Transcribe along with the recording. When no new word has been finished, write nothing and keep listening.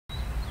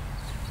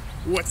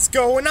What's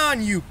going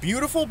on, you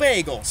beautiful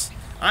bagels?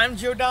 I'm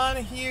Joe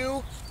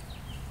Donahue,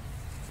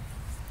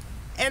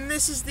 and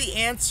this is the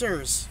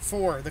answers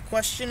for the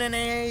question and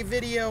A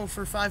video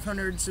for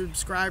 500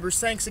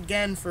 subscribers. Thanks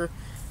again for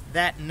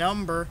that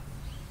number.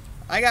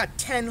 I got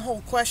 10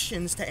 whole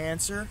questions to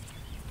answer,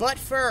 but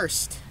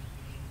first,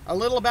 a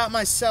little about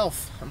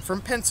myself. I'm from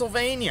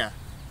Pennsylvania.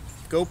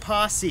 Go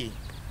Posse.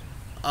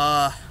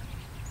 I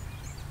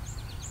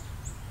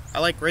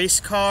like race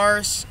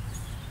cars.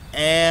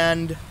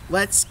 And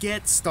let's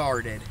get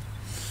started.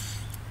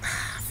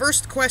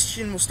 First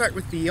question, we'll start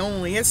with the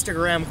only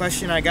Instagram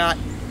question I got.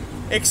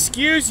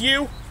 Excuse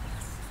you,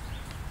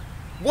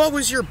 what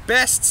was your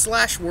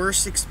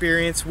best/worst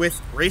experience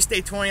with Race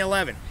Day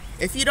 2011?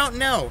 If you don't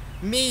know,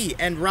 me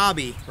and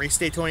Robbie, Race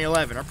Day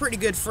 2011, are pretty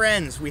good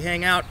friends. We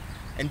hang out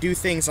and do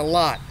things a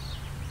lot.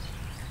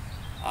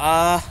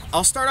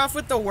 I'll start off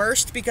with the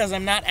worst because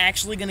I'm not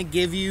actually going to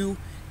give you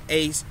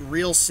a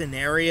real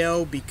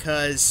scenario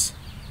because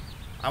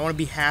I want to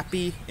be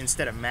happy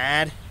instead of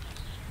mad.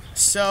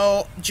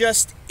 So,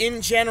 just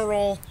in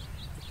general,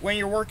 when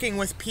you're working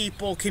with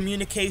people,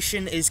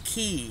 communication is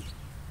key.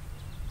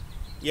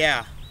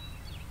 Yeah.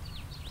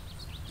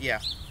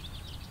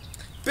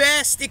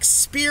 Best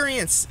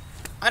experience.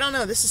 I don't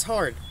know, this is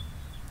hard.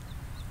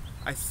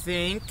 I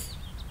think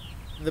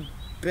the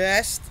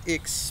best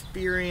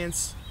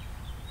experience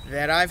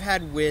that I've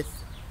had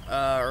with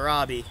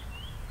Robbie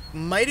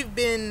might have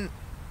been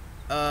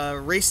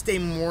race day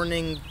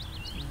morning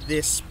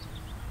this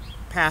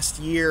past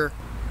year.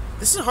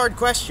 This is a hard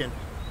question.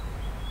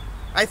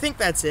 I think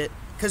that's it,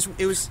 because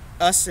it was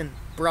us and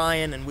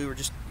Brian, and we were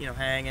just,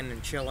 hanging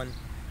and chilling.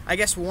 I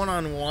guess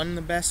one-on-one,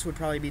 the best would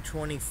probably be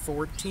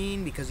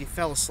 2014, because he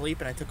fell asleep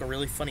and I took a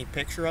really funny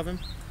picture of him.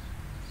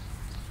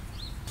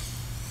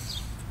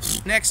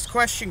 Next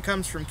question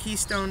comes from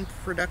Keystone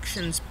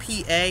Productions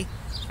PA.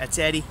 That's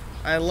Eddie.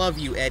 I love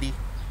you, Eddie.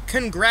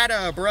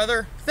 Congrata,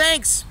 brother.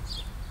 Thanks!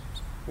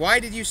 Why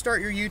did you start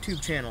your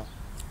YouTube channel?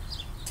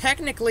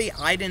 Technically,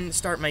 I didn't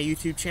start my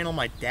YouTube channel.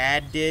 My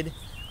dad did.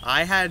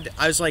 I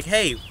was like,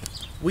 hey,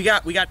 we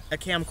got a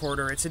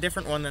camcorder. It's a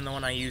different one than the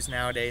one I use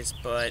nowadays,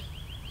 but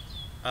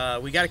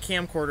we got a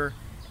camcorder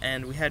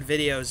and we had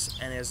videos,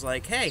 and it was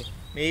like, hey,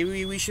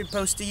 maybe we should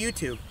post to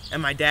YouTube.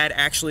 And my dad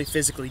actually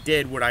physically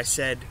did what I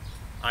said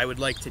I would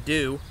like to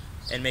do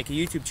and make a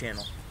YouTube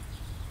channel.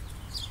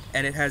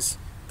 And it has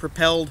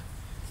propelled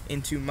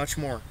into much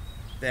more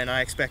than I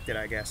expected,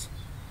 I guess.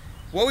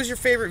 What was your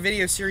favorite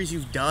video series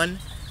you've done?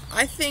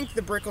 I think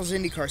the Brickles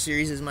IndyCar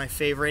series is my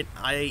favorite.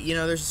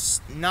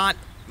 There's not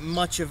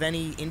much of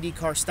any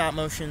IndyCar stop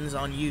motions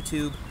on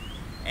YouTube,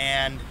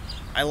 and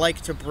I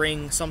like to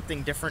bring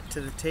something different to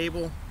the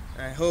table.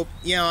 I hope,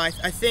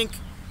 I think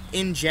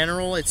in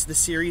general it's the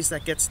series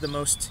that gets the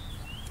most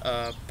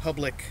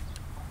public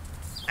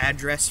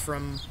address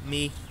from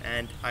me,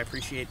 and I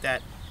appreciate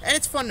that. And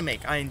it's fun to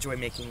make. I enjoy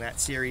making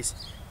that series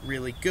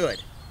really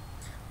good.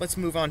 Let's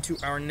move on to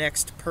our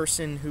next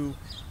person who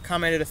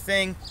commented a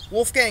thing.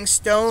 Wolfgang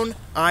Stone,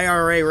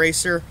 IRA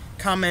Racer,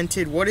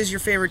 commented, what is your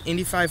favorite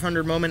Indy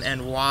 500 moment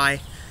and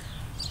why?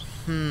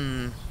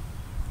 My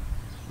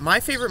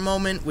favorite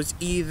moment was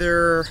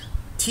either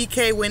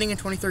TK winning in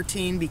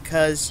 2013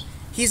 because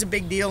he's a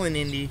big deal in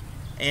Indy,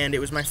 and it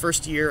was my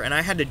first year, and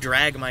I had to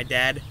drag my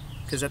dad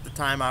because at the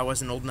time I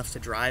wasn't old enough to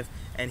drive,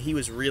 and he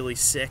was really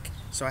sick,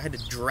 so I had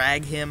to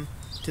drag him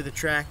to the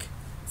track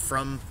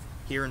from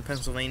here in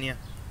Pennsylvania.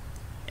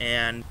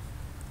 And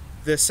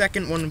the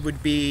second one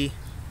would be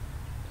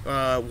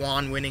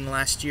Juan winning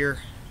last year,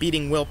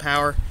 beating Will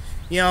Power.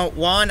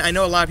 Juan, I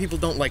know a lot of people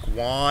don't like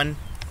Juan,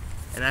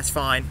 and that's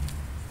fine.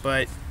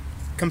 But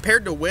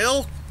compared to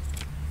Will,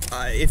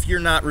 if you're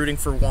not rooting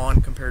for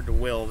Juan compared to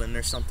Will, then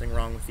there's something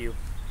wrong with you.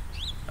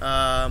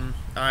 I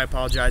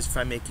apologize if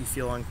I make you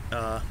feel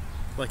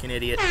like an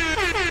idiot.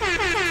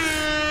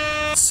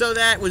 So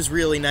that was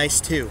really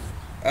nice, too.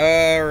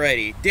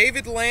 Alrighty,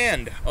 David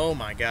Land. Oh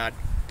my god.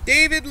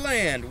 David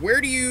Land,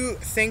 where do you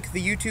think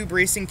the YouTube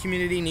racing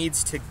community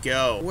needs to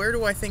go? Where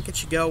do I think it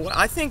should go? Well,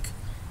 I think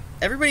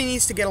everybody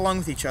needs to get along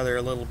with each other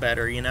a little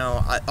better,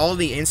 all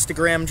the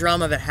Instagram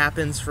drama that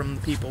happens from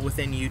the people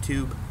within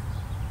YouTube,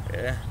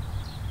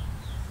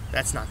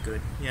 that's not good.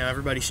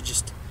 Everybody should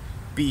just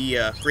be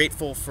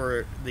grateful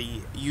for the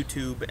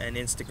YouTube and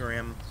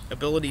Instagram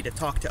ability to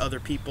talk to other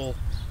people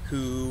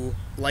who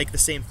like the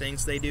same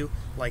things they do.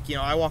 Like,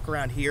 I walk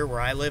around here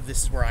where I live,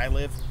 this is where I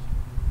live,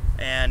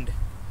 and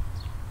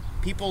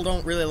people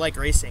don't really like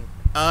racing.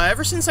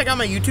 Ever since I got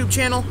my YouTube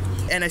channel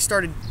and I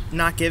started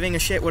not giving a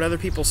shit what other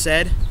people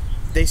said,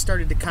 they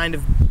started to kind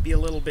of be a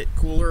little bit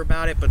cooler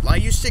about it. But I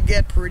used to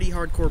get pretty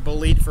hardcore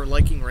bullied for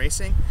liking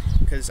racing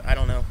because, I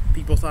don't know,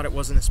 people thought it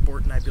wasn't a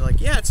sport, and I'd be like,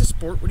 yeah, it's a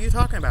sport, what are you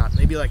talking about? And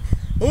they'd be like,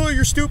 oh,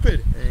 you're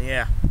stupid. And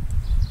yeah.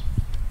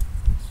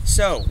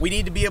 So, we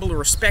need to be able to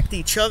respect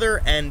each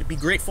other and be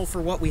grateful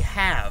for what we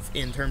have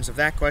in terms of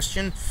that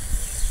question.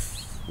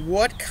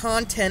 What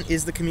content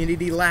is the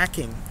community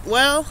lacking?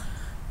 Well,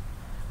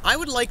 I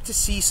would like to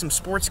see some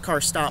sports car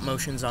stop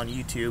motions on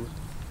YouTube.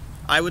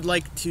 I would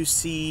like to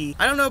see,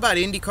 I don't know about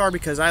IndyCar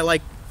because I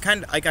like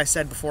kind of, like I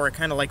said before, I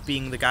kind of like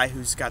being the guy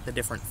who's got the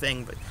different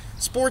thing. But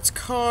sports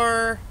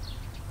car,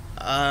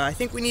 I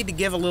think we need to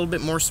give a little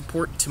bit more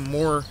support to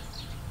more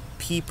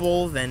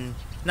people than,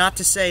 not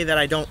to say that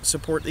I don't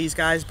support these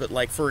guys, but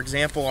like, for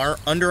example, our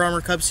Under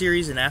Armour Cup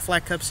Series and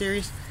Aflac Cup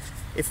Series,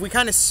 if we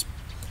kind of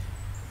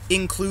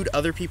include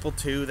other people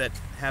too that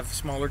have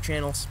smaller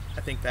channels,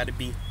 I think that'd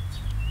be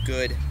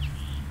good.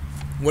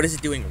 What is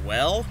it doing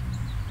well?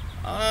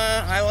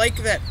 I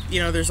like that,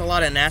 you know, there's a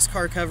lot of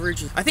NASCAR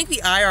coverage. I think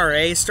the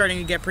IRA is starting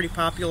to get pretty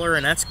popular,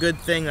 and that's a good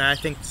thing that I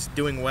think is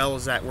doing well,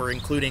 is that we're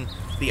including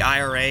the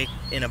IRA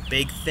in a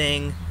big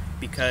thing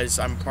because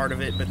I'm part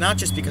of it, but not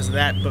just because of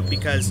that, but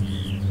because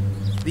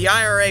the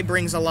IRA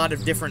brings a lot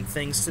of different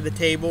things to the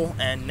table,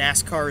 and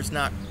NASCAR is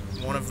not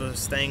one of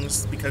those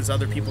things because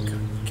other people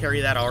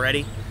carry that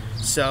already.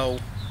 So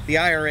the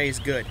IRA is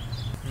good.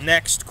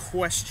 Next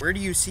question. Where do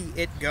you see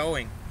it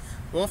going?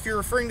 Well, if you're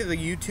referring to the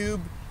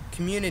YouTube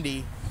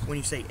community when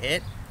you say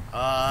it,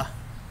 I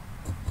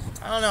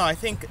don't know. I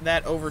think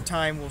that over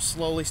time we'll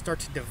slowly start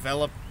to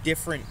develop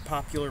different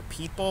popular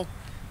people,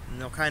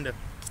 and they'll kind of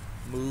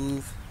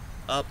move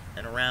up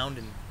and around,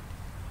 and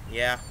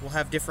yeah, we'll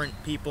have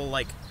different people.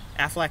 Like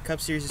Aflac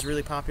Cup Series is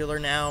really popular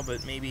now,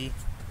 but maybe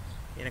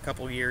in a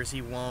couple years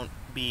he won't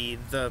be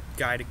the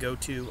guy to go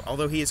to,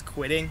 although he is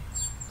quitting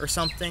or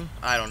something.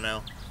 I don't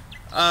know.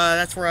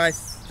 That's where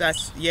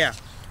yeah.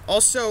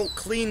 Also,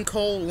 Clean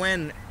Coal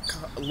when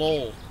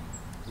lol.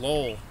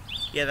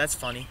 Yeah, that's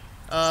funny.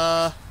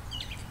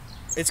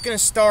 It's gonna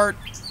start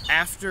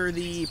after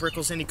the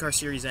Brickles IndyCar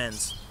Series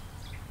ends.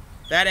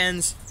 That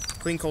ends,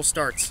 Clean Coal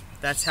starts.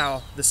 That's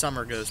how the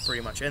summer goes,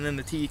 pretty much. And then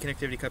the TE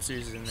Connectivity Cup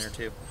Series is in there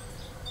too.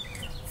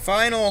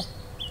 Final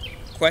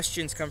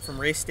questions come from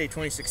Race Day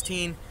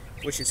 2016,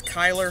 which is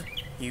Kyler.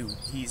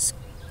 He's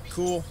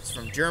cool. He's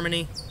from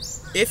Germany.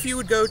 If you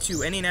would go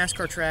to any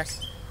NASCAR track,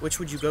 which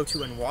would you go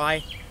to and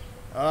why?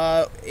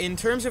 In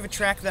terms of a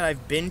track that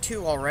I've been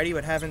to already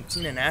but haven't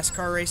seen a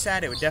NASCAR race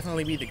at, it would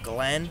definitely be the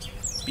Glen,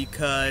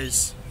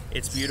 because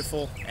it's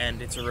beautiful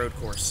and it's a road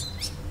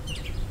course.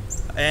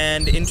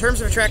 And in terms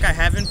of a track I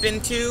haven't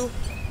been to,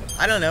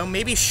 I don't know,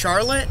 maybe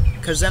Charlotte,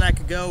 because then I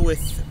could go with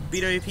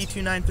BWP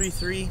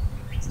 2933,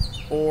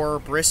 or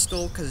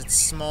Bristol, because it's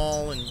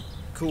small and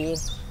cool.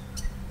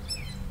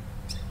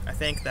 I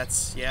think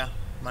that's, yeah,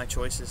 my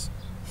choices.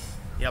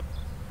 Yep.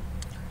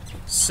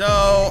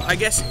 So, I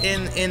guess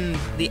in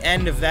the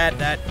end of that,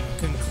 that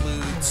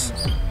concludes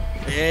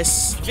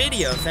this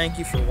video. Thank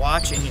you for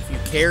watching, if you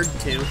cared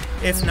to.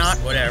 If not,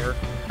 whatever.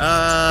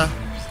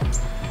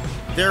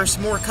 There's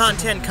more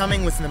content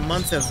coming within the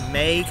month of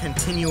May,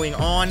 continuing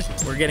on.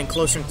 We're getting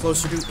closer and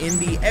closer to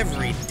Indy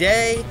every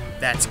day.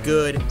 That's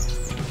good.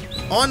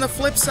 On the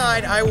flip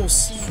side, I will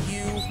see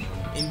you.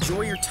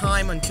 Enjoy your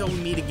time until we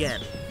meet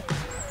again.